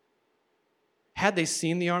 Had they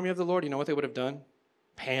seen the army of the Lord, you know what they would have done?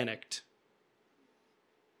 Panicked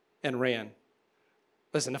and ran.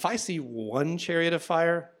 Listen, if I see one chariot of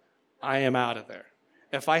fire, I am out of there.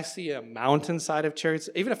 If I see a mountainside of chariots,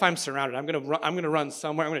 even if I'm surrounded, I'm going to run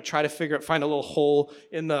somewhere. I'm going to try to find a little hole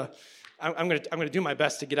in the. I'm going to do my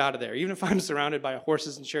best to get out of there. Even if I'm surrounded by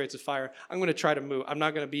horses and chariots of fire, I'm going to try to move. I'm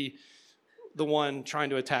not going to be the one trying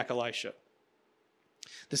to attack Elisha.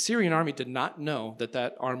 The Syrian army did not know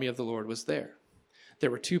that army of the Lord was there.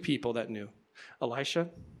 There were two people that knew, Elisha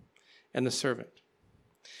and the servant.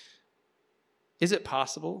 Is it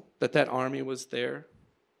possible that army was there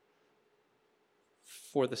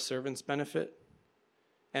for the servant's benefit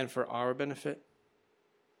and for our benefit?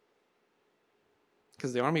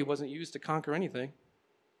 Because the army wasn't used to conquer anything,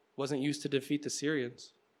 wasn't used to defeat the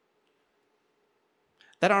Syrians.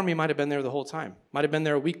 That army might have been there the whole time, might have been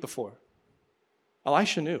there a week before.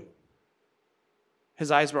 Elisha knew. His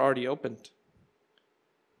eyes were already opened.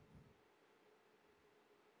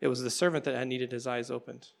 It was the servant that had needed his eyes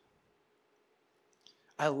opened.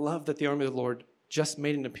 I love that the army of the Lord just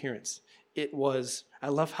made an appearance. I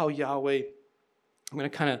love how Yahweh, I'm going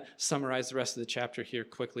to kind of summarize the rest of the chapter here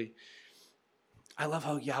quickly. I love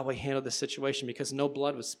how Yahweh handled the situation because no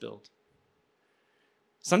blood was spilled.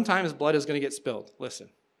 Sometimes blood is going to get spilled. Listen,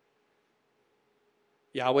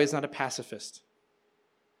 Yahweh is not a pacifist.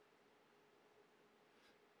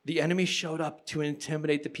 The enemy showed up to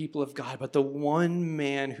intimidate the people of God, but the one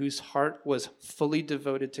man whose heart was fully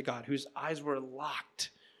devoted to God, whose eyes were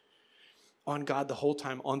locked on God the whole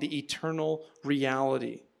time, on the eternal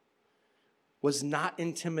reality, was not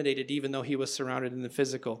intimidated even though he was surrounded in the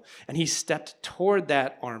physical. And he stepped toward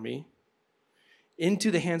that army,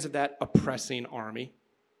 into the hands of that oppressing army,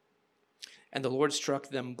 and the Lord struck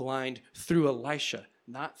them blind through Elisha,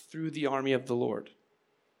 not through the army of the Lord.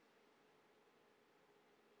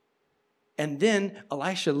 And then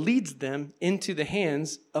Elisha leads them into the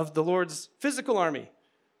hands of the Lord's physical army,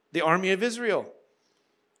 the army of Israel.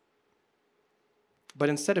 But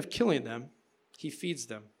instead of killing them, he feeds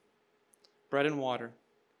them bread and water,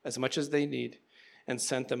 as much as they need, and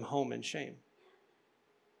sent them home in shame.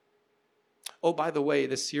 Oh, by the way,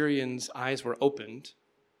 the Syrians' eyes were opened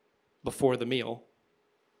before the meal.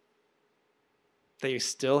 They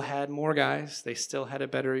still had more guys. They still had a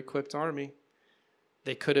better equipped army.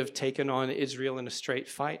 They could have taken on Israel in a straight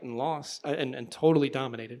fight and lost, and totally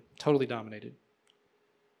dominated.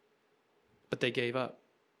 But they gave up,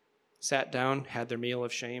 sat down, had their meal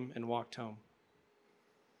of shame, and walked home.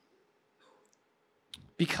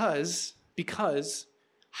 Because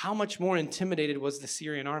how much more intimidated was the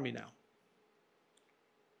Syrian army now?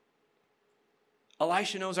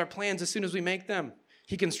 Elisha knows our plans as soon as we make them.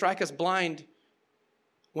 He can strike us blind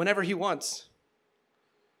whenever he wants.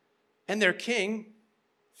 And their king,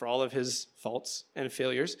 for all of his faults and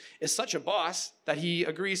failures, is such a boss that he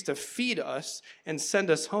agrees to feed us and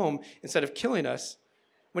send us home instead of killing us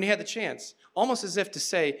when he had the chance. Almost as if to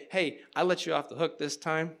say, hey, I let you off the hook this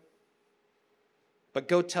time, but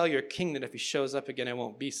go tell your king that if he shows up again, it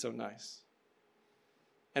won't be so nice.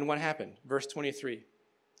 And what happened? Verse 23.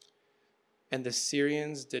 And the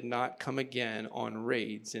Syrians did not come again on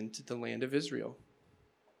raids into the land of Israel.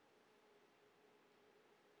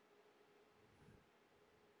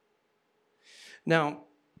 Now,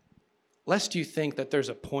 lest you think that there's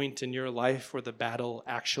a point in your life where the battle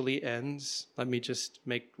actually ends, let me just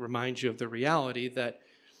remind you of the reality that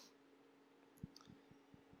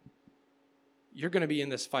you're going to be in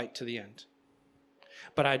this fight to the end.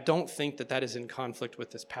 But I don't think that is in conflict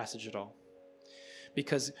with this passage at all.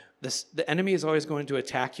 Because the enemy is always going to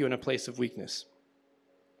attack you in a place of weakness.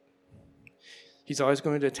 He's always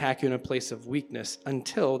going to attack you in a place of weakness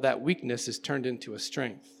until that weakness is turned into a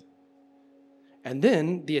strength. And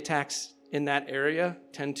then the attacks in that area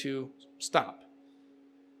tend to stop.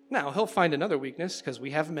 Now, he'll find another weakness, because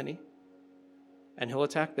we have many, and he'll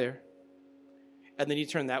attack there. And then you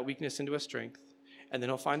turn that weakness into a strength, and then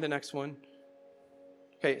he'll find the next one.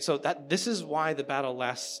 Okay, so this is why the battle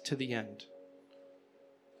lasts to the end.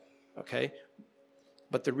 Okay?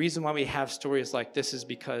 But the reason why we have stories like this is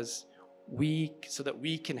because so that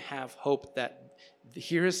we can have hope that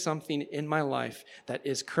here is something in my life that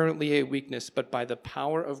is currently a weakness, but by the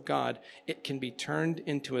power of God, it can be turned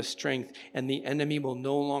into a strength, and the enemy will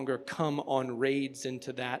no longer come on raids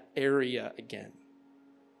into that area again.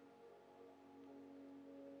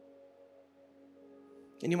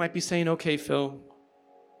 And you might be saying, okay, Phil,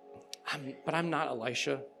 but I'm not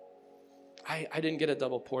Elisha. I didn't get a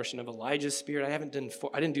double portion of Elijah's spirit. I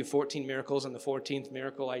didn't do 14 miracles, and the 14th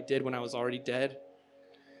miracle I did when I was already dead.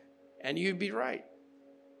 And you'd be right.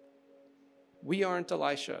 We aren't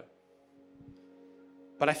Elisha.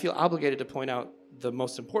 But I feel obligated to point out the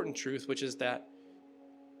most important truth, which is that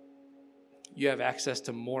you have access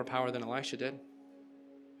to more power than Elisha did.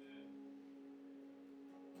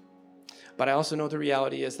 But I also know the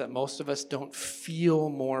reality is that most of us don't feel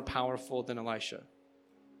more powerful than Elisha.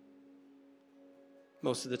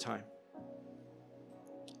 Most of the time.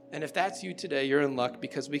 And if that's you today, you're in luck,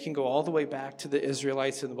 because we can go all the way back to the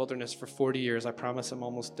Israelites in the wilderness for 40 years. I promise I'm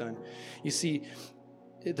almost done. You see,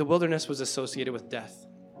 the wilderness was associated with death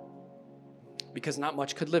because not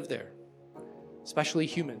much could live there, especially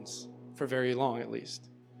humans, for very long at least.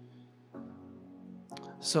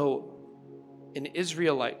 So in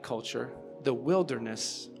Israelite culture, the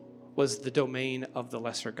wilderness was the domain of the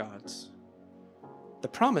lesser gods. The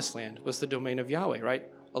promised land was the domain of Yahweh, right?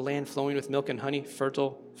 A land flowing with milk and honey,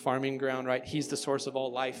 fertile farming ground, right? He's the source of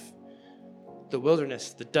all life. The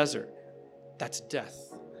wilderness, the desert, that's death.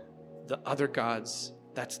 The other gods,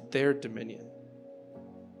 that's their dominion.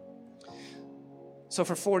 So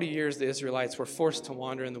for 40 years, the Israelites were forced to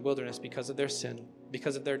wander in the wilderness because of their sin,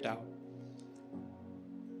 because of their doubt,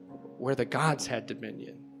 where the gods had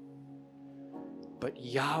dominion. But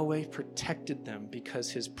Yahweh protected them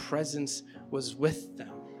because his presence was with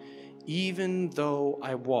them. Even though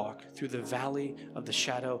I walk through the valley of the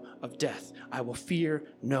shadow of death, I will fear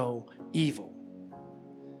no evil.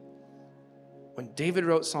 When David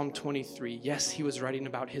wrote Psalm 23, yes, he was writing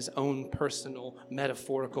about his own personal,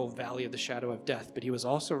 metaphorical valley of the shadow of death, but he was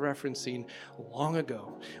also referencing long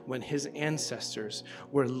ago when his ancestors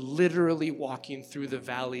were literally walking through the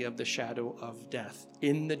valley of the shadow of death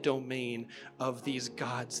in the domain of these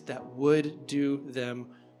gods that would do them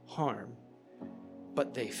harm.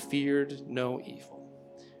 But they feared no evil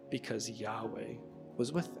because Yahweh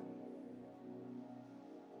was with them.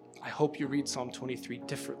 I hope you read Psalm 23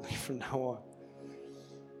 differently from now on.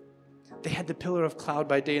 They had the pillar of cloud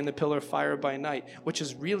by day and the pillar of fire by night, which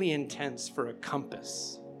is really intense for a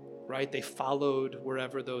compass, right? They followed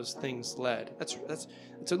wherever those things led. It's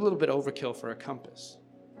a little bit overkill for a compass.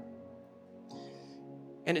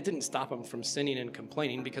 And it didn't stop them from sinning and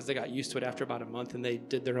complaining because they got used to it after about a month and they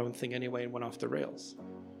did their own thing anyway and went off the rails.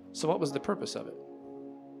 So what was the purpose of it?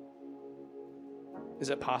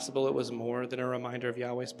 Is it possible it was more than a reminder of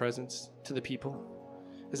Yahweh's presence to the people?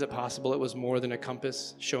 Is it possible it was more than a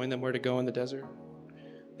compass showing them where to go in the desert?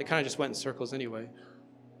 They kind of just went in circles anyway.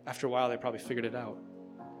 After a while, they probably figured it out.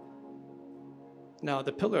 Now,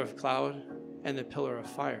 the pillar of cloud and the pillar of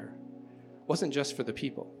fire wasn't just for the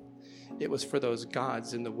people. It was for those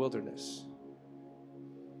gods in the wilderness,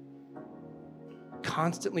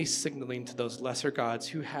 constantly signaling to those lesser gods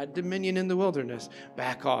who had dominion in the wilderness,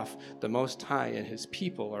 back off, the Most High and his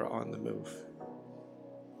people are on the move.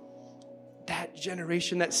 That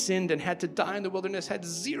generation that sinned and had to die in the wilderness had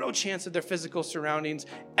zero chance of their physical surroundings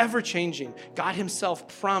ever changing. God himself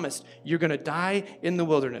promised, you're going to die in the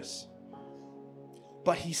wilderness.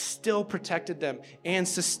 But he still protected them and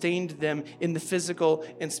sustained them in the physical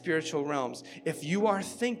and spiritual realms. If you are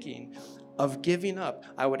thinking of giving up,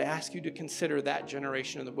 I would ask you to consider that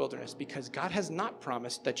generation in the wilderness, because God has not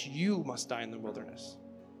promised that you must die in the wilderness.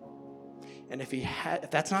 And if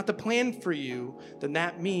that's not the plan for you, then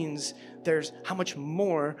that means there's how much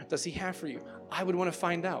more does he have for you? I would want to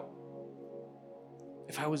find out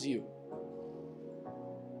if I was you.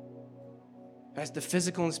 As the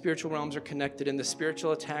physical and spiritual realms are connected, and the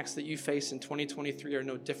spiritual attacks that you face in 2023 are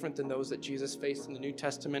no different than those that Jesus faced in the New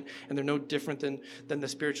Testament, and they're no different than the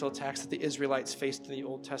spiritual attacks that the Israelites faced in the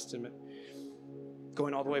Old Testament,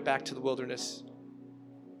 going all the way back to the wilderness.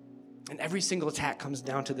 And every single attack comes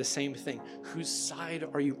down to the same thing. Whose side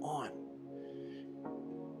are you on?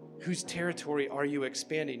 Whose territory are you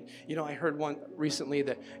expanding? You know, I heard one recently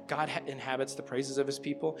that God inhabits the praises of his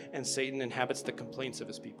people and Satan inhabits the complaints of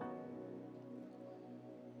his people.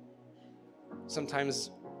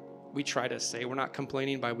 Sometimes we try to say we're not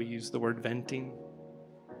complaining by we use the word venting,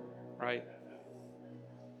 right?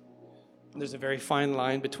 There's a very fine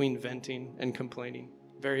line between venting and complaining.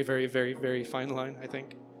 Very, very, very, very fine line, I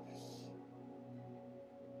think.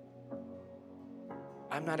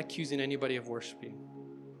 I'm not accusing anybody of worshiping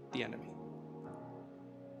the enemy.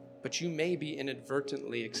 But you may be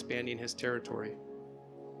inadvertently expanding his territory.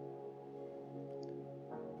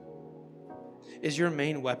 Is your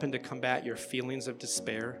main weapon to combat your feelings of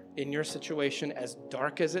despair in your situation, as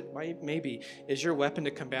dark as it may be? Is your weapon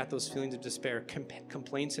to combat those feelings of despair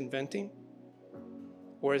complaints and venting?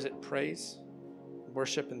 Or is it praise,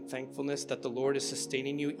 worship, and thankfulness that the Lord is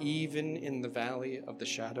sustaining you even in the valley of the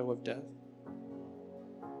shadow of death?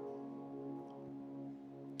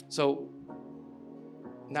 So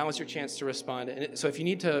now is your chance to respond. And so if you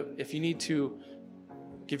need to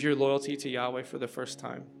give your loyalty to Yahweh for the first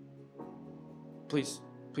time, please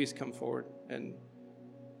come forward and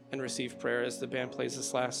receive prayer as the band plays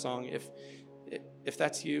this last song. If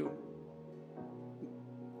that's you,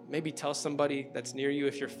 maybe tell somebody that's near you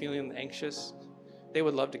if you're feeling anxious. They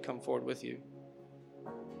would love to come forward with you.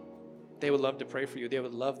 They would love to pray for you. They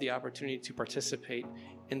would love the opportunity to participate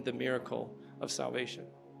in the miracle of salvation.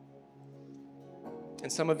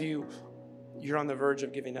 And some of you, you're on the verge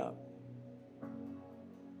of giving up.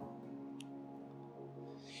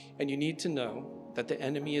 And you need to know that the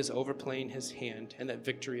enemy is overplaying his hand and that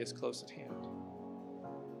victory is close at hand.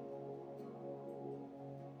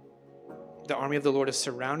 The army of the Lord is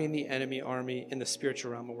surrounding the enemy army in the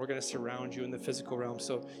spiritual realm, and we're going to surround you in the physical realm.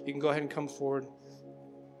 So you can go ahead and come forward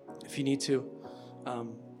if you need to.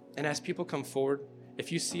 And as people come forward,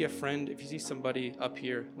 if you see a friend, if you see somebody up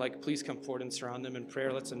here, please come forward and surround them in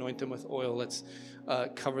prayer. Let's anoint them with oil. Let's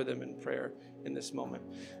cover them in prayer in this moment.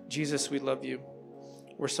 Jesus, we love you.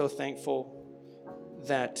 We're so thankful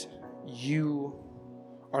that you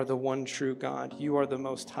are the one true God. You are the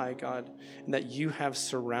most high God, and that you have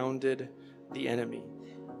surrounded the enemy.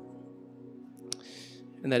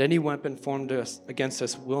 And that any weapon formed against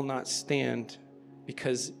us will not stand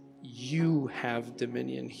because you have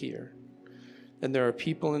dominion here. And there are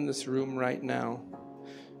people in this room right now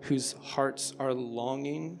whose hearts are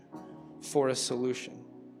longing for a solution,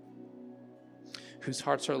 whose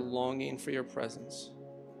hearts are longing for your presence.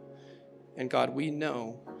 And God, we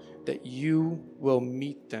know that you will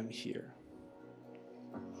meet them here.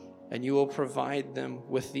 And you will provide them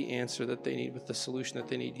with the answer that they need, with the solution that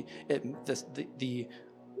they need.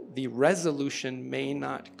 The resolution may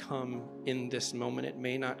not come in this moment. It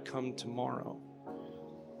may not come tomorrow.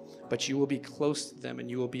 But you will be close to them, and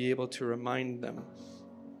you will be able to remind them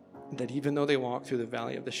that even though they walk through the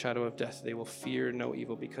valley of the shadow of death, they will fear no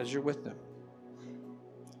evil because you're with them.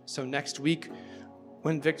 So next week,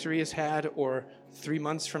 when victory is had, or 3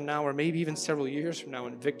 months from now, or maybe even several years from now,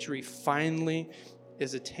 when victory finally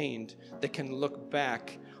is attained, they can look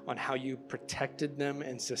back on how you protected them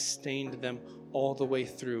and sustained them all the way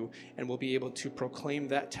through, and will be able to proclaim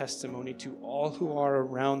that testimony to all who are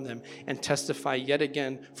around them and testify yet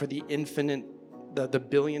again for the infinite, the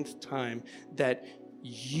billionth time, that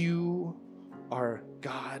you are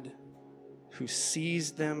God who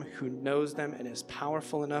sees them, who knows them, and is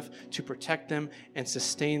powerful enough to protect them and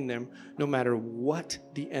sustain them no matter what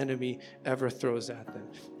the enemy ever throws at them.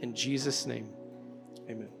 In Jesus' name,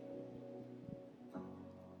 amen.